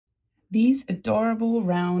These adorable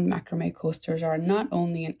round macrame coasters are not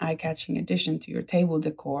only an eye-catching addition to your table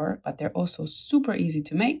decor, but they're also super easy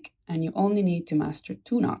to make, and you only need to master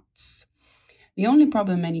 2 knots. The only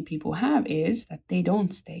problem many people have is that they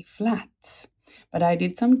don't stay flat. But I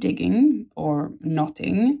did some digging or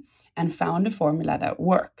knotting and found a formula that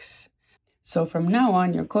works. So from now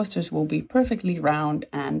on, your coasters will be perfectly round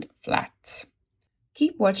and flat.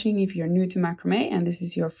 Keep watching if you're new to macrame and this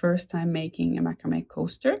is your first time making a macrame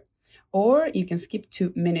coaster. Or you can skip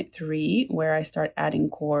to minute 3 where I start adding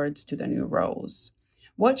cords to the new rows.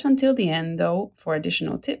 Watch until the end though for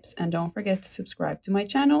additional tips, and don't forget to subscribe to my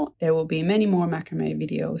channel. There will be many more macrame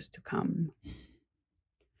videos to come.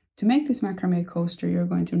 To make this macrame coaster, you're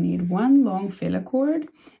going to need 1 long filler cord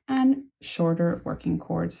and shorter working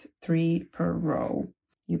cords, 3 per row.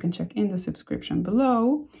 You can check in the subscription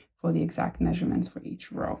below for the exact measurements for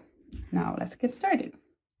each row. Now let's get started.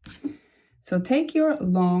 So take your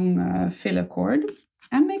long filler cord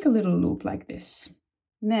and make a little loop like this.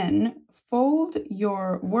 Then fold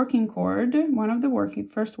your working cord, one of the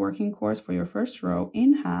first working cords for your first row,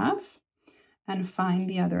 in half and find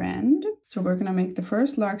the other end. So we're going to make the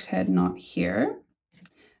first lark's head knot here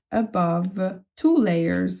above 2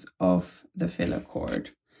 layers of the filler cord.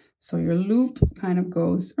 So your loop kind of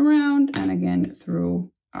goes around and again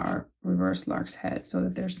through our reverse lark's head so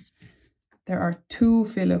that there are 2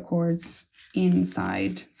 filler cords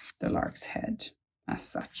inside the lark's head as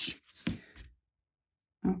such.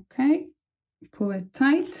 Okay, pull it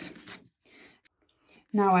tight.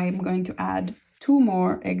 Now I'm going to add 2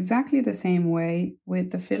 more exactly the same way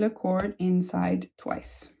with the filler cord inside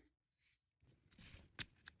twice.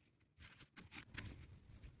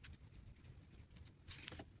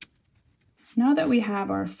 Now that we have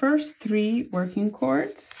our first 3 working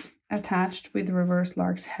cords attached with the reverse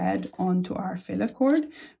lark's head onto our filler cord,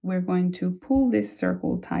 we're going to pull this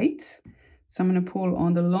circle tight. So I'm going to pull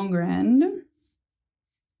on the longer end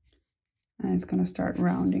and it's going to start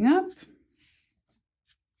rounding up.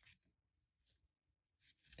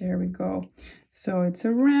 There we go. So it's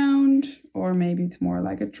a round, or maybe it's more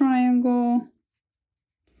like a triangle.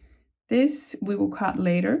 This we will cut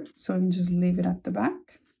later, so we can just leave it at the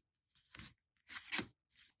back.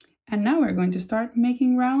 And now we're going to start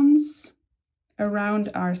making rounds around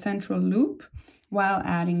our central loop while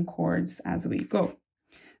adding cords as we go.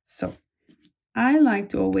 So I like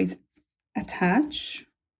to always attach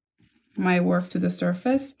my work to the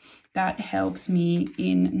surface. That helps me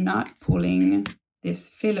in not pulling this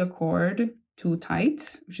filler cord too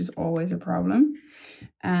tight, which is always a problem.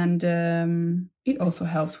 And it also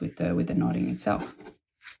helps with the knotting itself.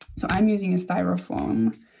 So I'm using a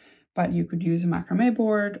styrofoam, but you could use a macrame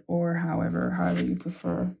board or however you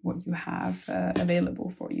prefer what you have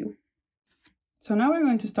available for you. So now we're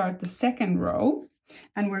going to start the second row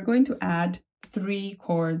and we're going to add 3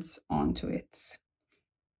 cords onto it,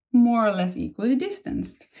 more or less equally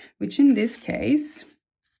distanced, which in this case,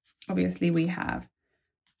 obviously we have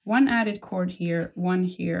 1 added cord here, 1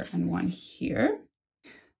 here, and 1 here.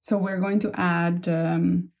 So we're going to add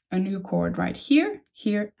a new cord right here,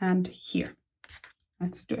 here, and here.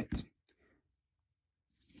 Let's do it.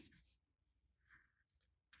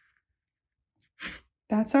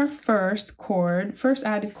 That's our first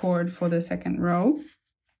added cord for the second row.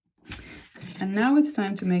 And now it's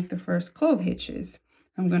time to make the first clove hitches.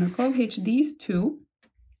 I'm going to clove hitch these 2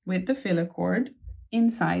 with the filler cord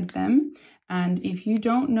inside them. And if you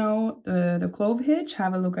don't know the clove hitch,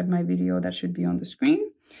 have a look at my video that should be on the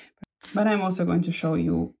screen. But I'm also going to show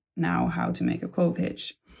you now how to make a clove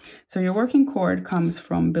hitch. So your working cord comes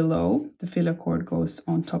from below, the filler cord goes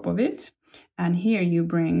on top of it. And here you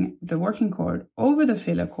bring the working cord over the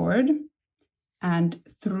filler cord and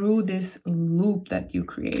through this loop that you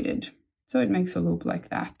created. So it makes a loop like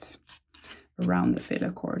that around the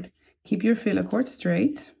filler cord. Keep your filler cord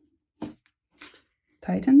straight,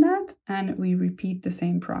 tighten that, and we repeat the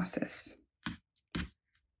same process.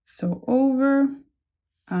 So over,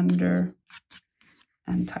 under,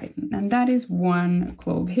 and tighten. And that is 1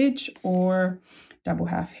 clove hitch or double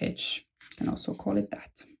half hitch. You can also call it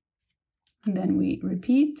that. And then we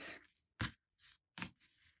repeat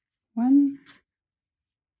 1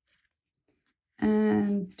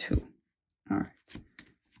 and 2. All right.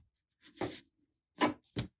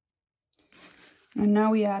 And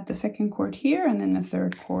now we add the second cord here and then the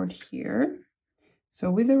third cord here.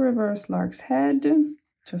 So with the reverse lark's head,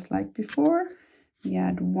 just like before, we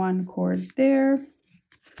add 1 cord there.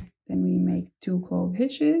 Then we make 2 clove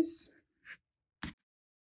hitches.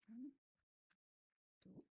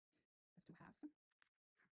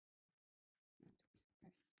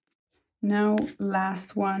 Now,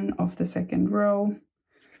 last one of the second row.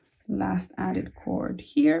 last added chord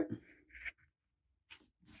here.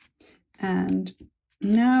 And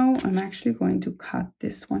now I'm actually going to cut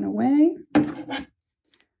this one away.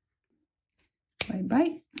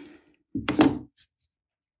 Bye-bye.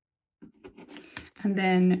 And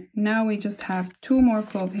then now we just have 2 more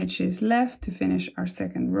clove hitches left to finish our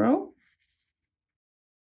second row.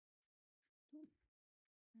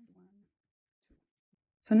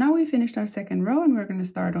 So now we finished our second row and we're going to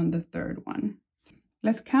start on the third one.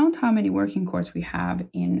 Let's count how many working chords we have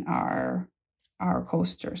in our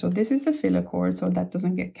coaster. So this is the filler chord, so that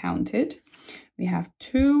doesn't get counted. We have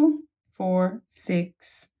 2, 4,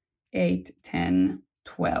 6, 8, 10,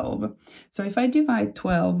 12. So if I divide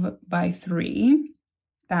 12 by 3,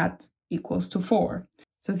 that equals to 4.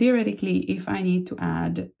 So theoretically, if I need to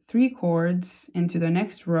add 3 chords into the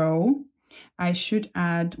next row, I should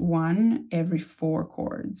add 1 every 4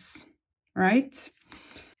 chords, right?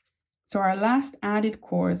 So our last added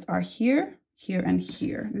chords are here, here, and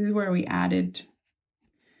here. This is where we added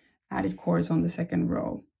chords on the second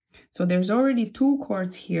row. So there's already 2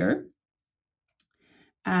 chords here.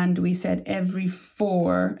 And we said every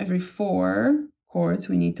four chords,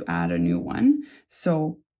 we need to add a new one.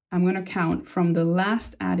 So I'm going to count from the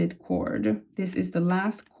last added chord. This is the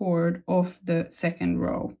last chord of the second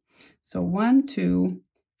row. So 1, 2,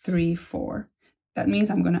 3, 4. That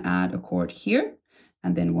means I'm going to add a chord here.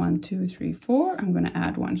 And then 1, 2, 3, 4. I'm going to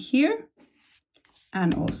add one here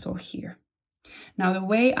and also here. Now, the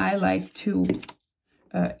way I like to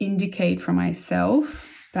indicate for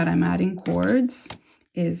myself that I'm adding chords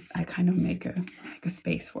is I kind of make a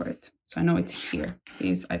space for it. So I know it's here.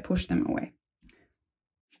 These, I push them away.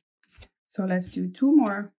 So let's do 2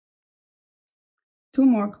 more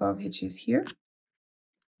clove hitches here.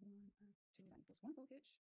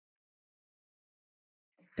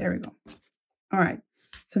 There we go. All right.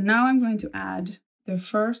 So now I'm going to add the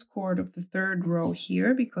first chord of the third row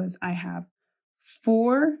here because I have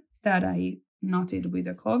 4 that I knotted with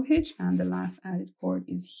a clove hitch and the last added chord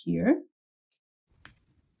is here.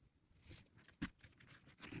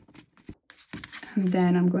 And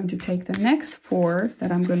then I'm going to take the next 4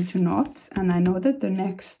 that I'm going to knot, and I know that the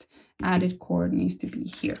next added chord needs to be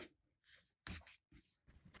here.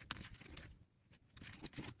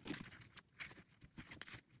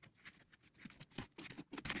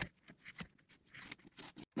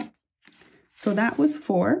 So that was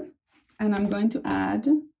 4, and I'm going to add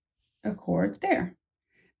a chord there.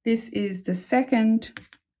 This is the second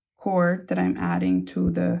chord that I'm adding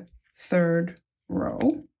to the third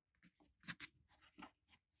row.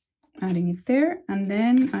 Adding it there, and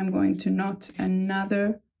then I'm going to knot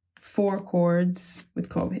another 4 chords with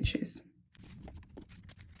clove hitches.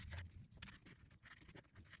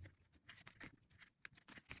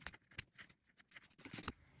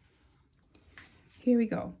 Here we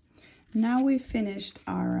go. Now we've finished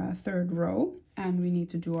our third row and we need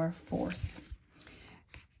to do our fourth.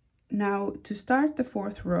 Now to start the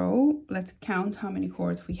fourth row, let's count how many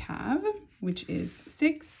chords we have, which is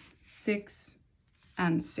 6, 6,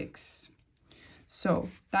 and 6. So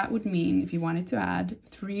that would mean if you wanted to add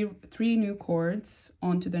three new chords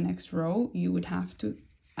onto the next row, you would have to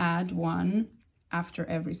add 1 after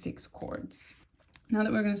every 6 chords. Now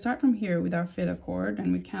that we're going to start from here with our filler chord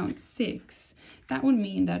and we count 6, that would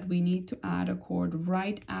mean that we need to add a chord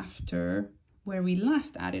right after where we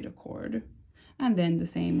last added a chord. And then the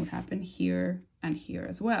same would happen here and here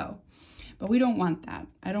as well. But we don't want that.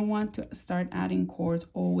 I don't want to start adding chords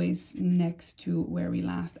always next to where we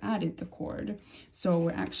last added the chord. So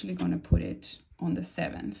we're actually going to put it on the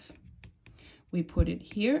 7th. We put it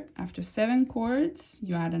here. After 7 chords,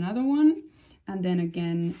 you add another one. And then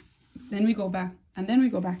again, then we go back. And then we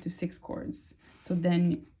go back to 6 chords. So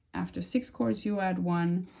then after 6 chords, you add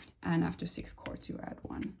 1. And after 6 chords, you add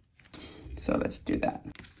 1. So let's do that.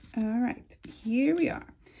 All right, here we are.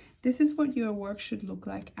 This is what your work should look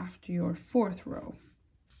like after your 4th row.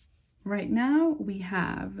 Right now we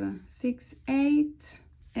have 6, 8,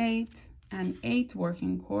 8, and 8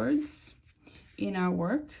 working chords in our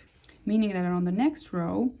work, meaning that on the next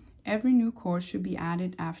row, every new chord should be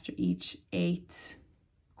added after each 8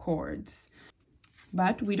 chords.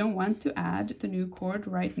 But we don't want to add the new chord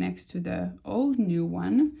right next to the old new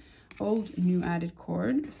added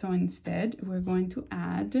chord. So instead, we're going to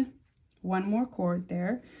add 1 more chord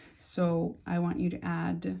there. So I want you to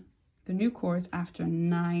add the new chords after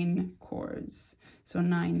 9 chords. So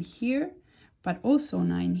 9 here, but also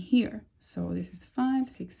 9 here. So this is 5,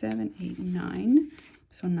 6, 7, 8, 9.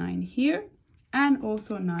 So 9 here, and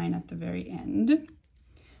also 9 at the very end.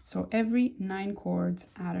 So every 9 chords,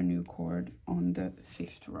 add a new chord on the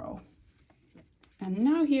 5th row. And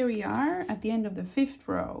now here we are at the end of the 5th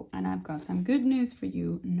row, and I've got some good news for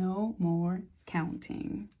you. No more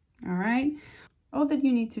counting. All right. All that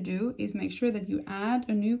you need to do is make sure that you add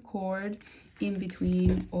a new cord in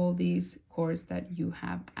between all these cords that you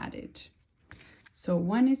have added. So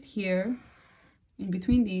one is here. In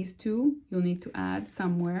between these two, you'll need to add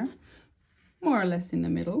somewhere, more or less in the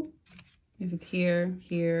middle. If it's here,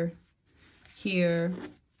 here, here,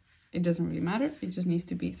 it doesn't really matter. It just needs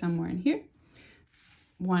to be somewhere in here.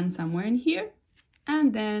 One somewhere in here,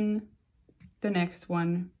 and then the next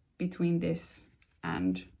one between this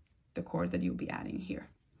and the cord that you'll be adding here.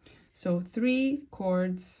 So 3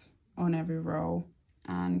 cords on every row,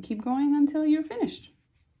 and keep going until you're finished.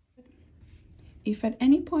 If at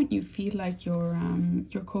any point you feel like your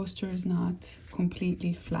coaster is not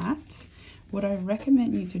completely flat, what I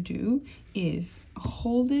recommend you to do is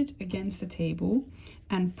hold it against the table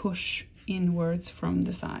and push inwards from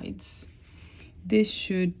the sides. This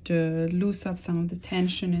should loose up some of the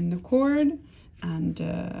tension in the cord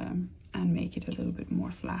and make it a little bit more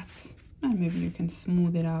flat. And maybe you can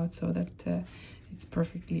smooth it out so that it's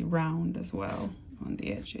perfectly round as well on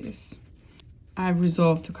the edges. I've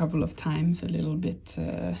resolved a couple of times a little bit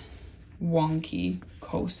wonky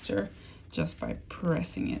coaster just by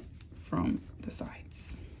pressing it from the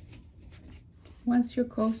sides. Once your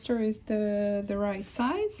coaster is the right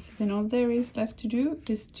size, then all there is left to do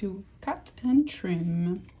is to cut and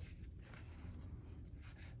trim.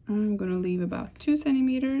 I'm gonna leave about 2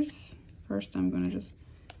 centimeters. First, I'm gonna just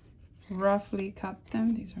roughly cut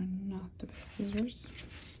them. These are not the best scissors.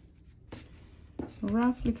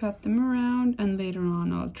 Roughly cut them around, and later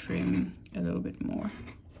on I'll trim a little bit more.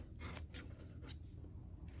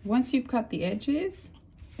 Once you've cut the edges,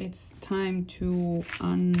 it's time to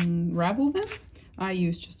unravel them. I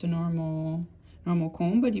use just a normal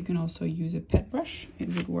comb, but you can also use a pet brush.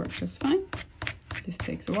 It would work just fine. This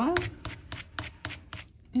takes a while.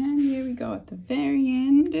 And here we go at the very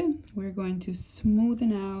end. We're going to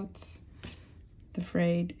smoothen out the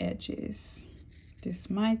frayed edges.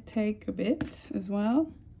 This might take a bit as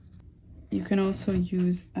well. You can also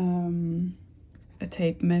use a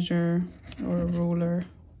tape measure or a ruler.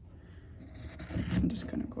 I'm just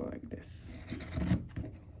gonna go like this.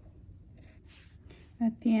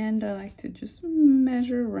 At the end, I like to just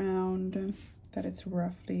measure around that it's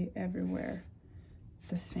roughly everywhere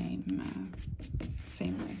the same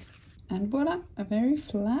way. And voila, a very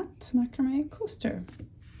flat macrame coaster.